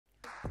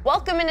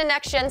Welcome into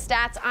Next Gen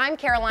Stats. I'm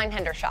Caroline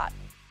Hendershot.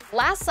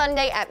 Last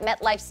Sunday at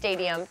MetLife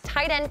Stadium,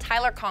 tight end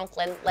Tyler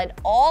Conklin led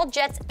all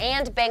Jets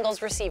and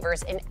Bengals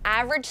receivers in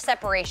average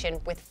separation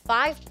with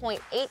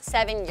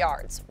 5.87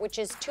 yards, which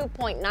is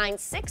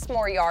 2.96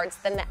 more yards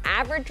than the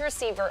average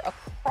receiver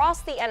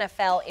across the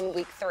NFL in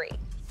Week 3.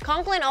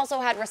 Conklin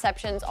also had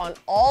receptions on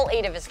all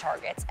 8 of his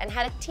targets and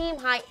had a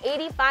team-high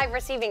 85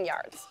 receiving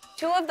yards.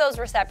 2 of those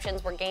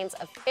receptions were gains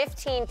of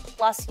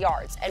 15-plus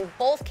yards, and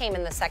both came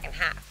in the second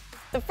half.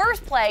 The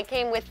first play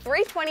came with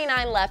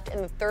 3:29 left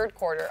in the third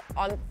quarter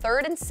on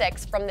 3rd and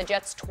 6 from the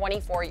Jets'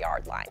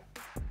 24-yard line.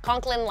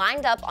 Conklin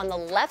lined up on the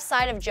left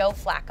side of Joe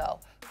Flacco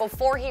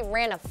before he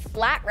ran a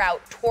flat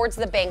route towards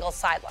the Bengals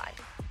sideline.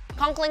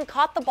 Conklin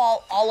caught the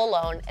ball all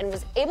alone and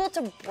was able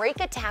to break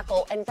a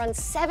tackle and run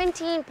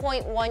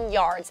 17.1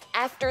 yards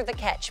after the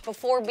catch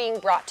before being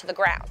brought to the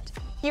ground.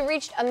 He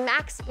reached a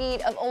max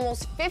speed of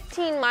almost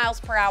 15 miles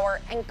per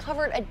hour and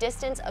covered a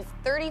distance of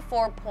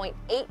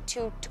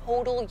 34.82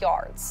 total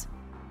yards.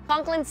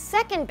 Conklin's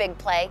second big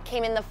play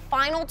came in the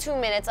final 2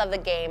 minutes of the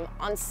game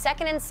on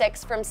 2nd and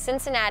 6 from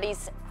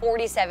Cincinnati's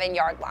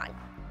 47-yard line.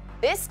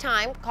 This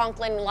time,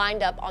 Conklin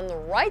lined up on the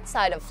right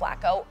side of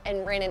Flacco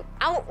and ran an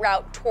out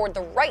route toward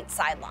the right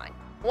sideline.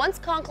 Once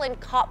Conklin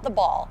caught the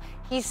ball,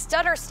 he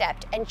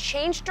stutter-stepped and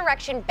changed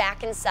direction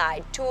back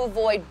inside to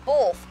avoid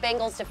both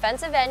Bengals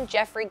defensive end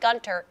Jeffrey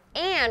Gunter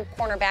and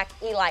cornerback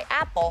Eli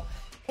Apple,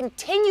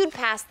 continued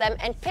past them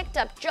and picked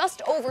up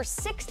just over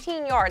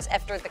 16 yards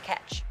after the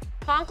catch.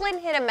 Conklin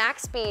hit a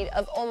max speed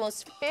of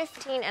almost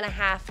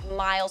 15.5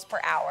 miles per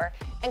hour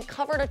and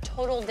covered a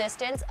total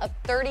distance of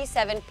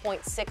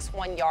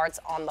 37.61 yards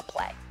on the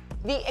play.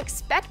 The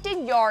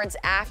expected yards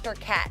after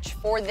catch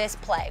for this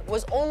play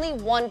was only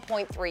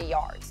 1.3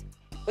 yards,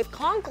 with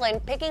Conklin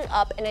picking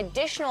up an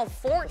additional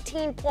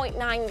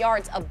 14.9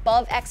 yards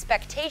above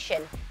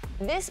expectation.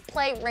 This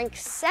play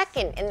ranks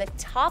second in the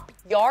top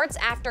yards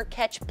after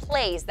catch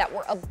plays that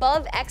were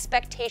above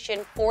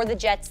expectation for the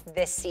Jets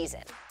this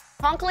season.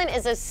 Conklin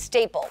is a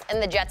staple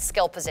in the Jets'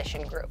 skill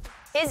position group.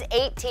 His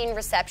 18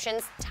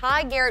 receptions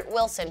tie Garrett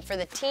Wilson for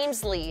the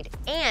team's lead,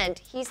 and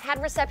he's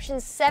had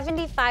receptions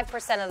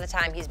 75% of the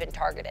time he's been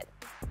targeted.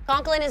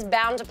 Conklin is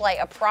bound to play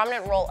a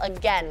prominent role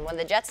again when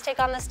the Jets take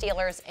on the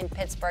Steelers in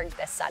Pittsburgh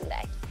this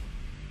Sunday.